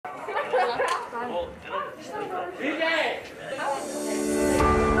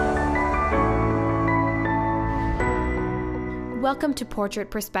Welcome to Portrait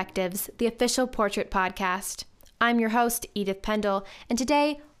Perspectives, the official portrait podcast. I'm your host, Edith Pendle, and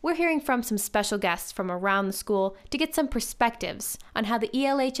today we're hearing from some special guests from around the school to get some perspectives on how the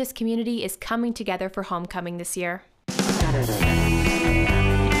ELHS community is coming together for homecoming this year.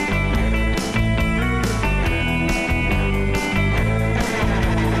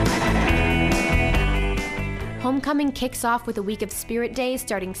 Homecoming kicks off with a week of Spirit Days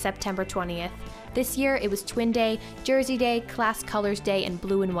starting September 20th. This year, it was Twin Day, Jersey Day, Class Colors Day, and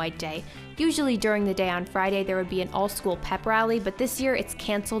Blue and White Day. Usually during the day on Friday, there would be an all-school pep rally, but this year it's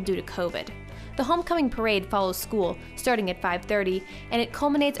canceled due to COVID. The homecoming parade follows school, starting at 5:30, and it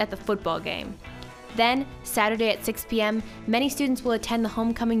culminates at the football game. Then, Saturday at 6 p.m., many students will attend the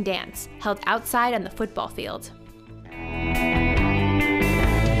homecoming dance, held outside on the football field.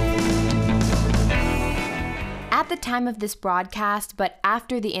 At the time of this broadcast, but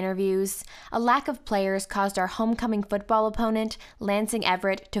after the interviews, a lack of players caused our homecoming football opponent, Lansing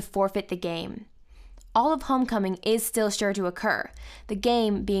Everett, to forfeit the game. All of homecoming is still sure to occur, the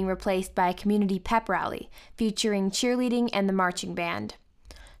game being replaced by a community pep rally featuring cheerleading and the marching band.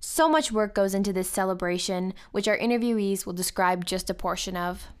 So much work goes into this celebration, which our interviewees will describe just a portion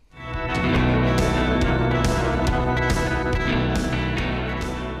of.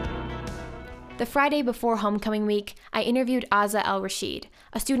 The Friday before homecoming week, I interviewed Aza El-Rashid,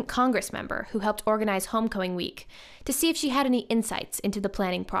 a student Congress member who helped organize homecoming week, to see if she had any insights into the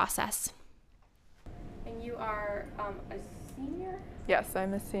planning process. And you are a senior? Yes,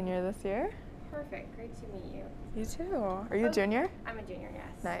 I'm a senior this year. Perfect, great to meet you. You too. Are you a junior? I'm a junior,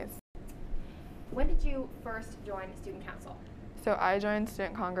 yes. Nice. When did you first join student council? So I joined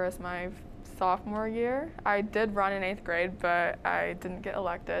Student Congress my sophomore year. I did run in 8th grade, but I didn't get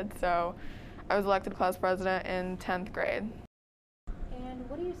elected, so I was elected class president in 10th grade. And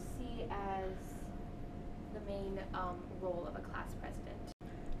what do you see as the main role of a class president?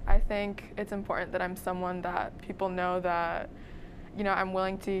 I think it's important that I'm someone that people know that, I'm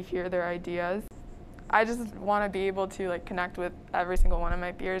willing to hear their ideas. I just want to be able to connect with every single one of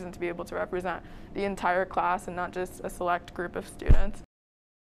my peers and to be able to represent the entire class and not just a select group of students.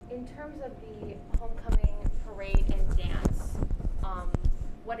 In terms of the homecoming parade and dance,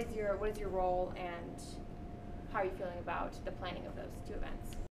 what is your role and how are you feeling about the planning of those two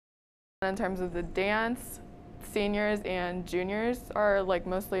events? In terms of the dance, seniors and juniors are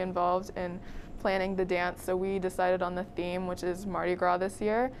mostly involved in planning the dance, so we decided on the theme, which is Mardi Gras this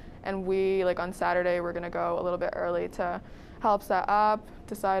year, and we on Saturday we're going to go a little bit early to help set up,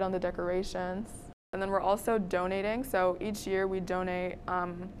 decide on the decorations. And then we're also donating, so each year we donate,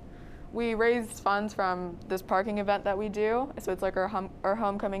 we raise funds from this parking event that we do, so it's our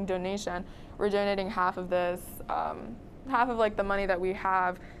homecoming donation. We're donating half of this, half of the money that we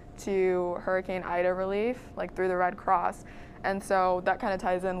have to Hurricane Ida relief, through the Red Cross, and so that kind of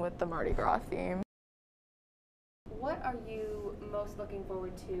ties in with the Mardi Gras theme. What are you most looking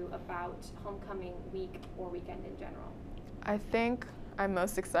forward to about homecoming week or weekend in general? I think I'm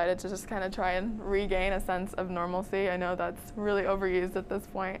most excited to just kind of try and regain a sense of normalcy. I know that's really overused at this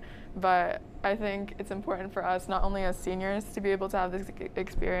point, but I think it's important for us, not only as seniors, to be able to have this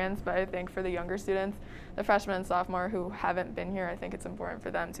experience, but I think for the younger students, the freshmen and sophomore who haven't been here, I think it's important for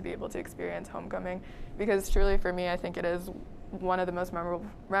them to be able to experience homecoming, because truly for me, I think it is one of the most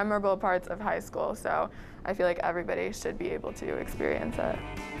memorable parts of high school, so I feel like everybody should be able to experience it.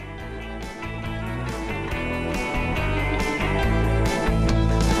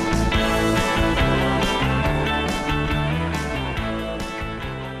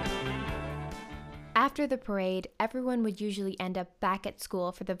 After the parade, everyone would usually end up back at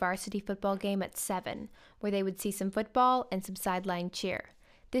school for the varsity football game at 7, where they would see some football and some sideline cheer.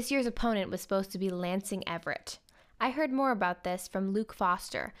 This year's opponent was supposed to be Lansing Everett. I heard more about this from Luke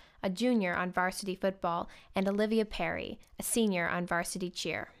Foster, a junior on varsity football, and Olivia Perry, a senior on varsity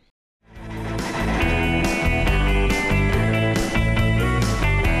cheer.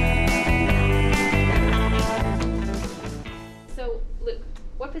 So, Luke,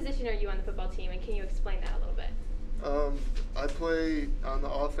 what position are you on the football team, and can you explain that a little bit? I play on the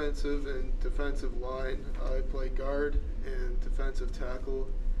offensive and defensive line. I play guard and defensive tackle.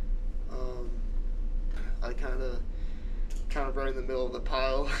 I kind of right in the middle of the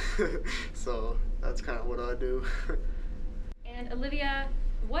pile, so that's kind of what I do. And Olivia,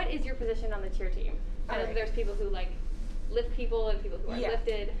 what is your position on the cheer team? I know there's people who lift people and people who are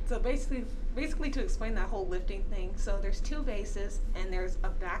lifted. So basically to explain that whole lifting thing, so there's two bases and there's a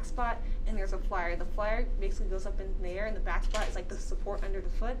back spot and there's a flyer. The flyer basically goes up in the air and the back spot is like the support under the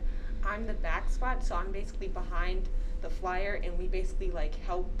foot. I'm the back spot, so I'm basically behind the flyer, and we basically like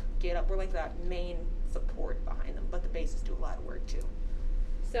help get up. We're like that main support behind them, but the bases do a lot of work too.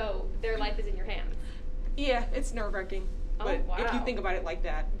 So their life is in your hands. Yeah, it's nerve-wracking. Oh, but wow. if you think about it like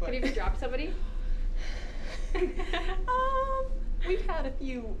that. But Have you ever dropped somebody? We've had a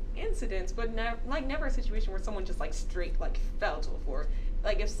few incidents, but never a situation where someone just like straight like fell to the floor.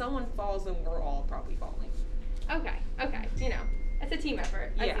 Like if someone falls, then we're all probably falling. Okay, you know, it's a team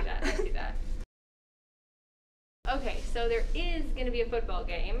effort. I see that. Okay, so there is going to be a football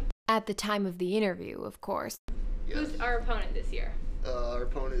game. At the time of the interview, of course. Yes. Who's our opponent this year? Our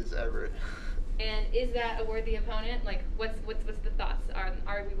opponent is Everett. And is that a worthy opponent? Like, what's the thoughts?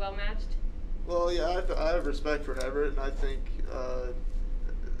 Are we well matched? Well, yeah, I have respect for Everett, and I think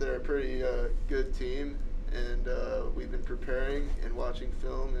they're a pretty good team, and we've been preparing and watching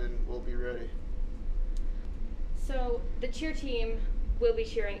film, and we'll be ready. So the cheer team will be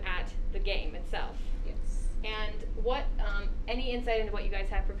cheering at the game itself. Yes. And what, any insight into what you guys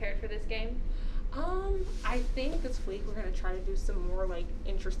have prepared for this game? I think this week we're gonna try to do some more like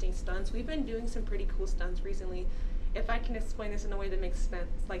interesting stunts. We've been doing some pretty cool stunts recently. If I can explain this in a way that makes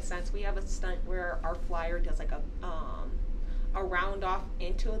sense, we have a stunt where our flyer does like a round off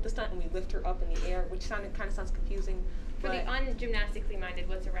into the stunt, and we lift her up in the air, which kind of sounds confusing. For the ungymnastically minded,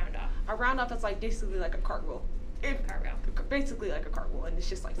 what's a round off? A round off that's like basically like a cartwheel. Cartwheel. Basically like a cartwheel, and it's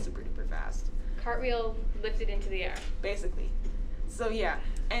just like super duper fast. Cartwheel lifted into the air. Basically. So yeah,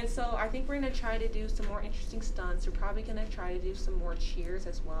 and so I think we're gonna try to do some more interesting stunts. We're probably gonna try to do some more cheers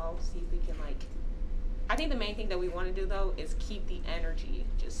as well. See if we can like. I think the main thing that we want to do though is keep the energy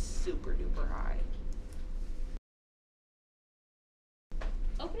just super duper high.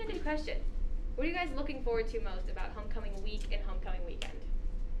 Open-ended question. What are you guys looking forward to most about homecoming week and homecoming weekend?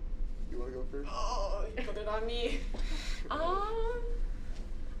 You want to go first? Oh, you put it on me.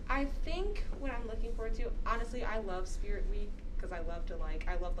 I think what I'm looking forward to, honestly, I love Spirit Week because I love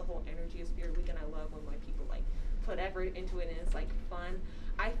the whole energy of Spirit Week, and I love when like people like put effort into it and it's like fun.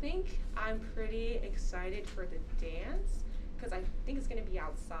 I think I'm pretty excited for the dance because I think it's gonna be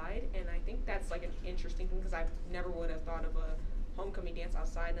outside, and I think that's like an interesting thing because I never would have thought of a homecoming dance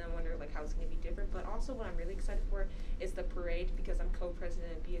outside, and I wonder like how it's gonna be different. But also what I'm really excited for is the parade because I'm co-president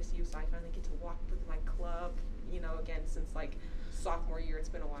at BSU, so I finally get to walk with my club, you know, again since like sophomore year. It's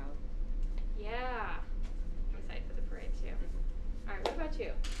been a while. Yeah, I'm excited for the parade too. All right, what about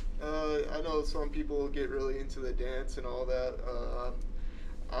you? I know some people get really into the dance and all that.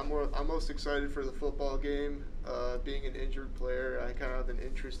 I'm most excited for the football game. Being an injured player, I kind of have an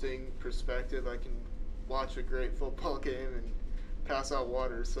interesting perspective. I can watch a great football game and pass out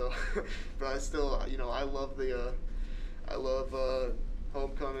water. So, but I still, you know, I love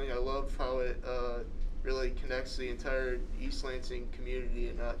homecoming. I love how it really connects the entire East Lansing community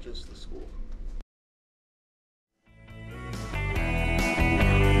and not just the school.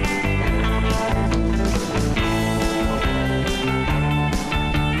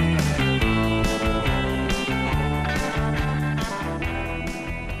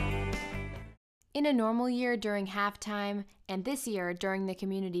 In a normal year during halftime, and this year during the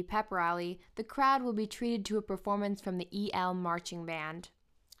community pep rally, the crowd will be treated to a performance from the EL Marching Band.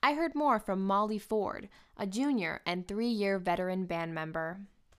 I heard more from Molly Ford, a junior and 3-year veteran band member.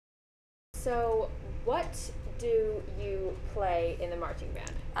 So, what do you play in the marching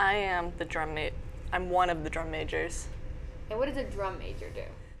band? I am I'm one of the drum majors. And what does a drum major do?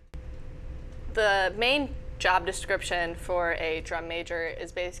 The main job description for a drum major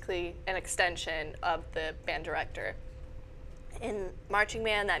is basically an extension of the band director. In marching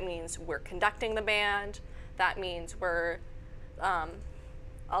band, that means we're conducting the band. That means we're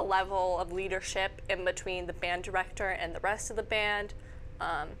a level of leadership in between the band director and the rest of the band.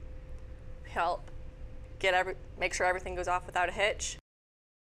 Help make sure everything goes off without a hitch.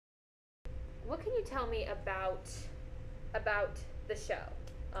 What can you tell me about the show,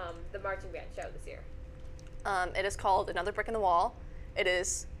 the marching band show this year? It is called Another Brick in the Wall. It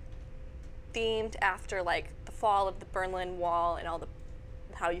is themed after like the fall of the Berlin Wall and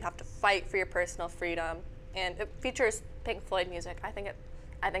how you have to fight for your personal freedom. And it features Pink Floyd music. I think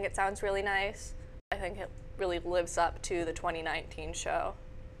it sounds really nice. I think it really lives up to the 2019 show.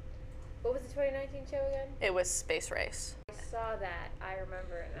 What was the 2019 show again? It was Space Race. I saw that. I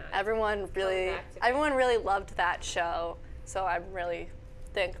remember it now. Everyone really loved that show. So I really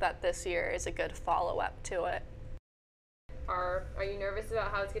think that this year is a good follow-up to it. Are you nervous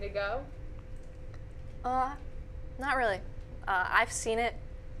about how it's gonna go? Not really. I've seen it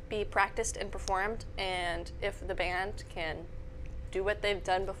be practiced and performed, and if the band can do what they've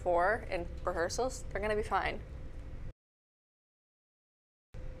done before in rehearsals, they're gonna be fine.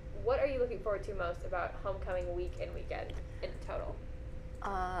 what are you looking forward to most about homecoming week and weekend in total?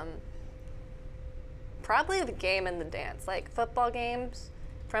 Probably the game and the dance. Like, football games,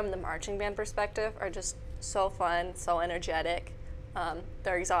 from the marching band perspective, are just so fun, so energetic.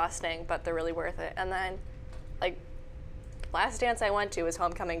 They're exhausting, but they're really worth it. And then, like, last dance I went to was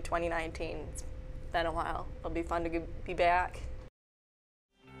homecoming 2019. It's been a while. It'll be fun to be back.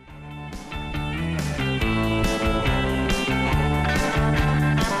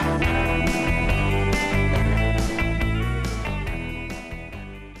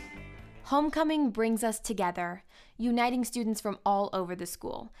 Homecoming brings us together, uniting students from all over the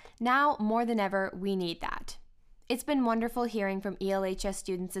school. Now, more than ever, we need that. It's been wonderful hearing from ELHS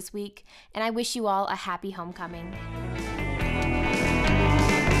students this week, and I wish you all a happy homecoming.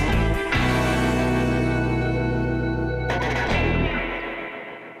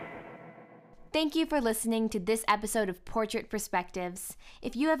 Thank you for listening to this episode of Portrait Perspectives.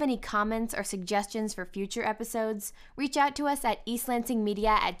 If you have any comments or suggestions for future episodes, reach out to us at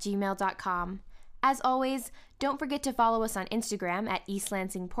eastlansingmedia@gmail.com. As always, don't forget to follow us on Instagram at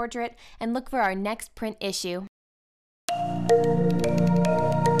eastlansingportrait and look for our next print issue.